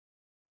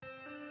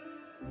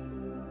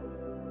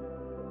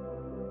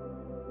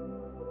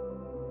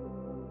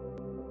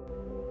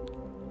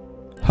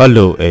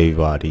Hello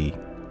everybody,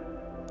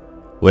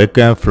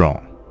 welcome from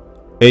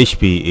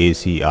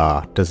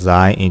HPACR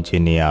Design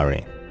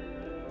Engineering.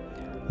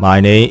 My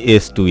name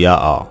is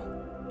Tuyao.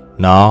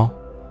 Now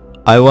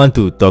I want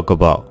to talk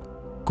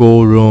about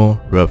cold room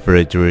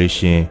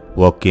refrigeration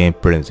working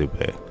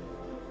principle.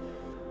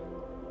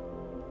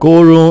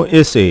 Cold room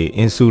is an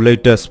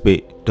insulated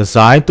space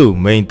designed to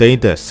maintain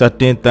the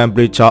certain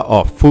temperature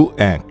of food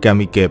and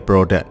chemical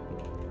products.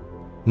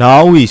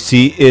 Now we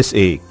see is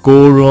a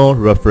cold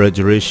room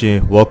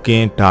refrigeration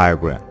working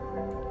diagram.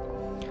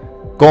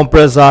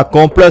 Compressor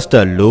compress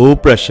the low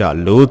pressure,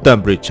 low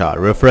temperature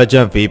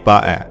refrigerant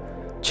vapor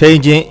and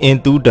changing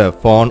into the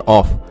form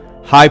of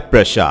high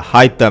pressure,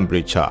 high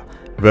temperature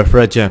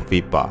refrigerant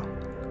vapor.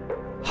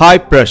 High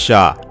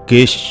pressure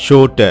gauge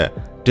show the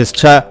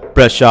discharge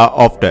pressure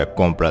of the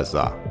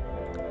compressor.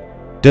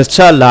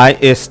 Discharge line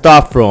is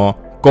start from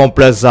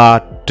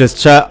compressor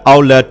discharge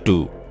outlet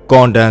to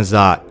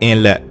condenser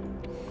inlet.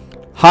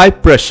 High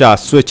pressure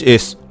switch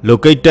is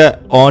located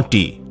on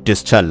the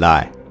discharge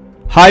line.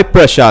 High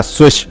pressure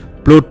switch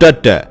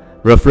protects the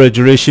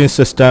refrigeration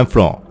system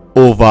from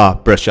over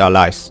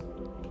pressurized.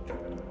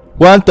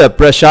 When the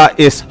pressure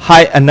is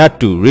high enough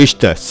to reach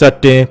the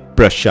certain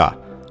pressure,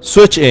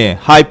 switch in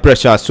high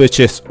pressure switch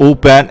is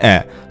open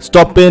and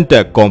stopping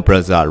the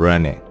compressor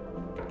running.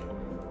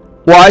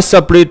 Wire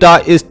separator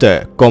is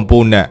the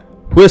component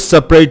which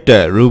separates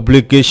the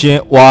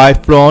lubrication wire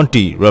from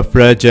the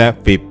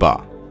refrigerant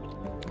vapor.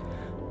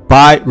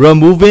 By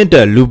removing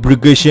the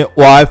lubrication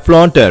wire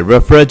from the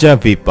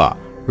refrigerant vapor,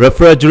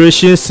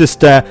 refrigeration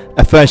system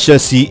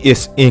efficiency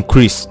is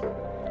increased.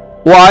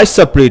 Wire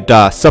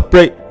separator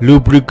separate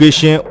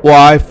lubrication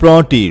wire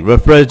from the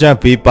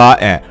refrigerant vapor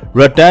and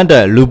return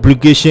the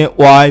lubrication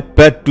wire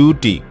back to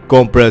the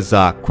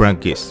compressor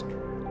crankcase.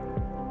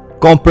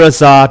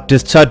 Compressor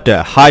discharge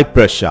the high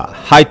pressure,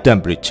 high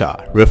temperature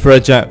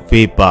refrigerant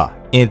vapor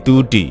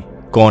into the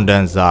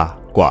condenser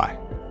coil.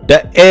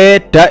 The air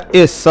that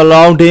is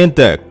surrounding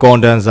the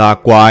condenser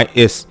coil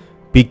is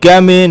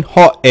becoming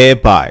hot air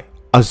by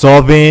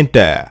absorbing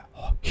the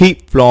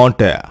heat from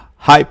the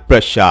high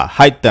pressure,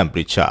 high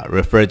temperature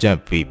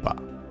refrigerant vapor.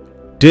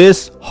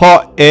 This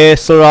hot air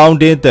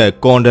surrounding the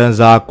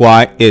condenser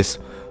coil is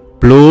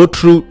blown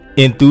through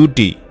into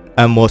the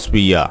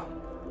atmosphere.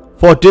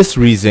 For this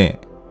reason,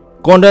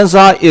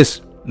 condenser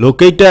is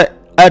located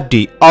at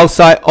the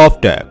outside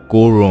of the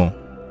cold room.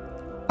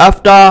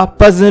 After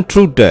passing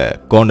through the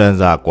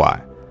condenser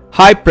coil,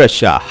 high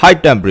pressure, high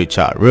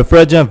temperature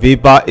refrigerant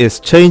vapor is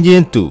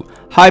changing to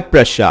high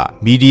pressure,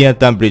 medium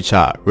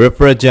temperature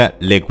refrigerant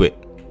liquid.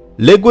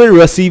 Liquid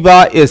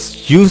receiver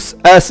is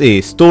used as a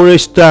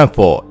storage tank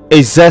for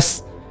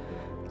excess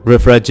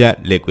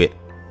refrigerant liquid.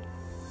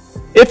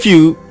 If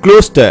you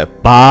close the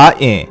bar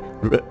in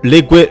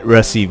liquid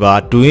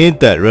receiver during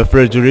the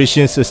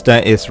refrigeration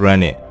system is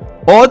running,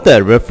 all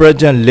the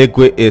refrigerant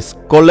liquid is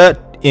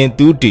collected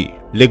into the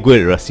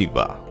liquid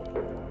receiver.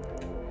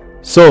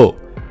 So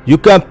you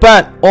can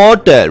pump all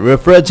the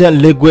refrigerant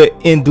liquid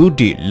into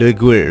the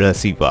liquid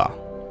receiver.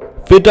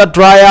 Filter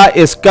dryer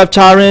is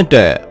capturing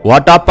the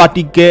water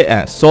particle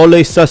and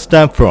solid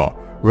substance from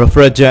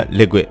refrigerant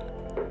liquid.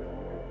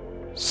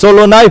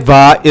 Solenoid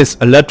valve is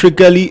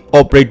electrically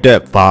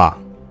operated valve.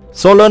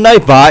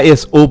 Solenoid valve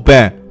is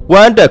open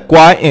when the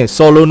coil in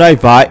solenoid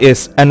valve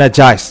is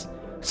energized.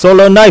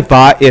 Solenoid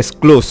valve is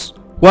closed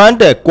when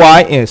the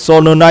coil in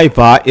solenoid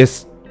valve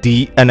is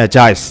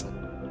de-energized.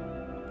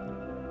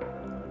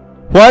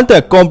 When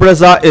the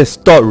compressor is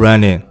stopped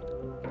running,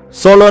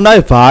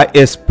 solenoid valve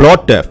is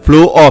block the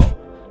flow of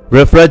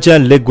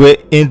refrigerant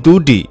liquid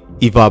into the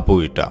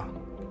evaporator.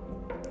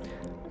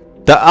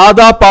 The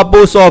other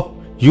purpose of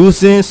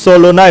using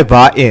solenoid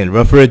valve in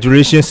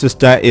refrigeration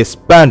system is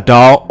pump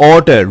down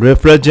all the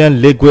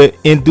refrigerant liquid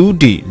into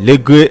the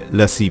liquid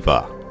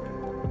receiver.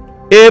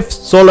 If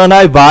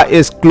solenoid valve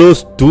is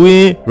closed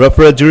during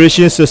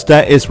refrigeration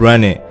system is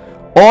running,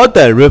 all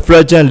the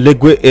refrigerant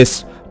liquid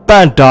is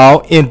pumped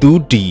down into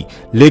the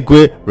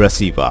liquid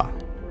receiver.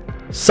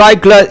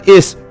 Side glass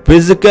is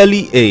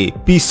basically a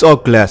piece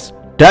of glass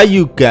that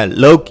you can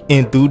look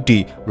into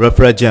the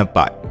refrigerant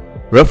pipe.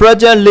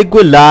 Refrigerant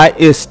liquid line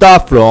is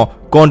start from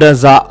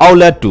condenser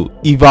outlet to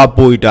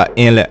evaporator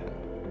inlet.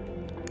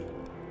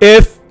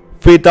 If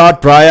filter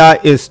dryer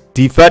is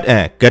defect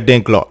and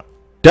getting clogged,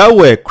 that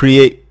will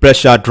create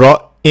pressure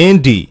drop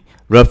in the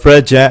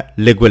refrigerant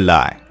liquid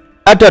line.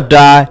 At the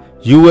time,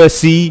 you will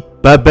see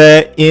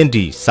bubble in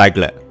the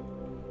cycle.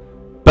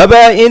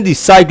 Bubble in the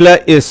cycle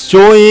is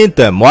showing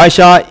the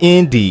moisture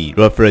in the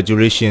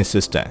refrigeration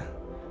system.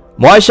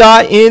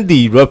 Moisture in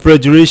the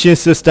refrigeration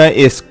system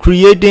is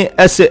creating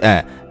acid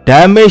and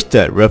damage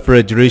the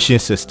refrigeration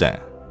system.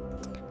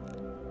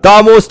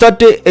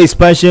 Thermostatic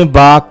expansion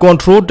bar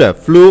control the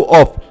flow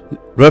of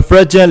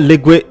refrigerant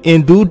liquid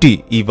into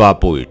the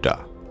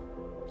evaporator.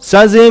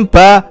 Sensing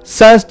bar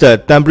senses the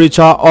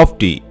temperature of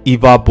the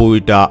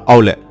evaporator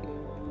outlet.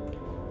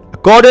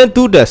 According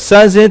to the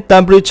sensing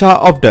temperature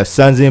of the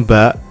sensing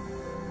bar,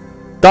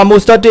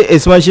 thermostatic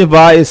expansion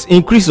valve is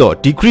increase or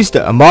decrease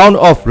the amount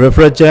of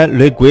refrigerant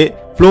liquid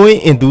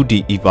flowing into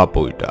the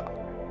evaporator.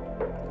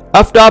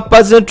 After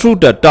passing through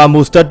the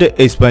thermostatic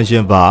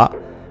expansion valve,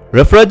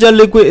 refrigerant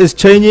liquid is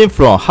changing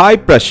from high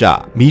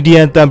pressure,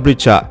 medium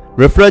temperature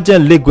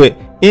refrigerant liquid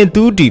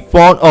into the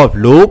form of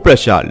low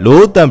pressure,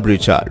 low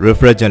temperature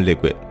refrigerant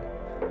liquid.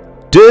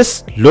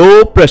 This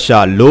low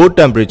pressure, low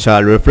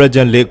temperature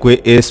refrigerant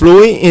liquid is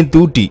flowing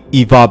into the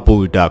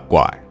evaporator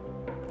coil.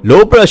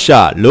 Low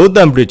pressure, low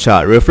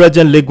temperature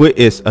refrigerant liquid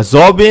is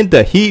absorbing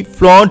the heat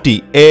from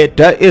the air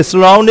that is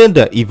surrounding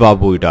the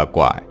evaporator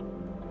coil.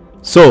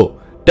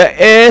 So,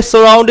 the air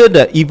surrounding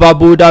the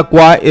evaporator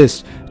coil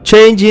is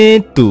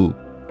changing to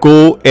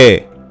cold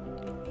air.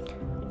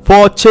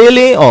 For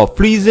chilling or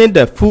freezing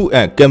the food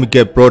and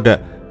chemical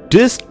product,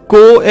 this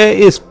cold air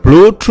is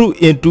blown through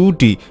into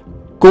the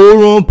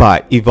cold room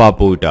by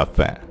evaporator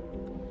fan.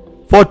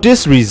 For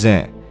this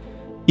reason,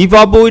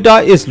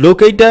 evaporator is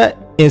located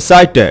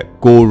inside the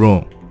cold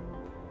room.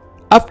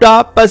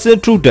 After passing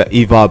through the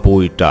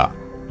evaporator,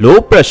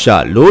 low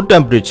pressure, low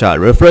temperature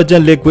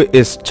refrigerant liquid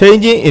is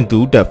changing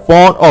into the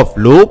form of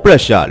low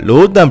pressure,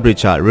 low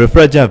temperature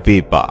refrigerant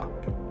vapor.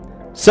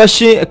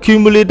 Suction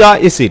accumulator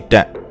is a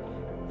tank.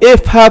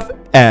 It have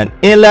an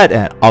inlet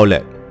and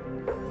outlet.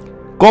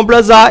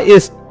 Compressor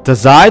is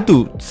designed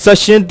to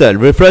suction the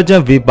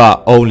refrigerant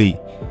vapor only,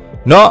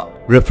 not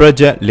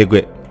refrigerant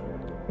liquid.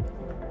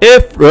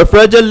 If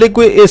refrigerant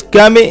liquid is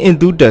coming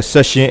into the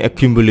suction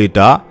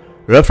accumulator,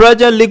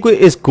 refrigerant liquid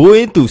is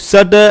going to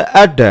settle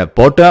at the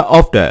bottom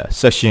of the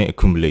suction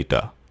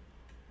accumulator.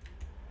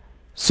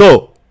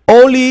 So,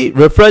 only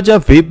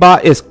refrigerant vapor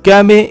is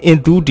coming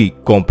into the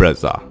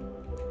compressor.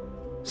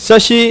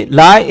 Suction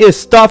line is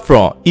start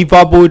from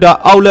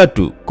evaporator outlet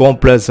to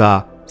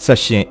compressor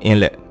suction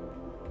inlet.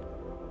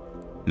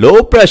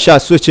 Low pressure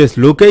switch is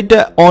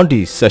located on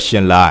the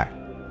suction line.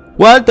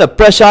 When the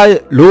pressure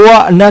is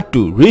lower enough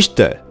to reach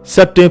the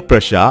certain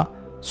pressure,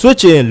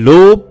 switch in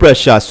low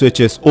pressure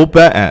switches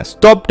open and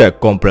stop the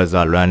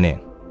compressor running.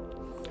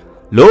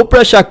 Low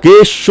pressure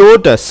gauge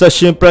shows the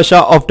suction pressure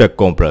of the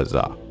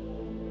compressor.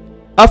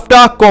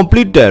 After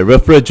complete the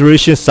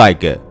refrigeration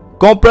cycle,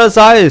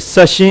 compressor is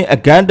suctioning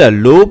again the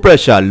low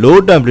pressure,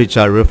 low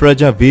temperature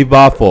refrigerant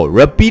vapor for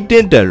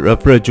repeating the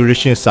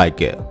refrigeration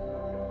cycle.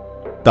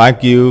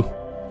 Thank you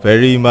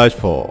very much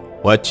for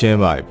watching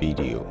my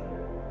video.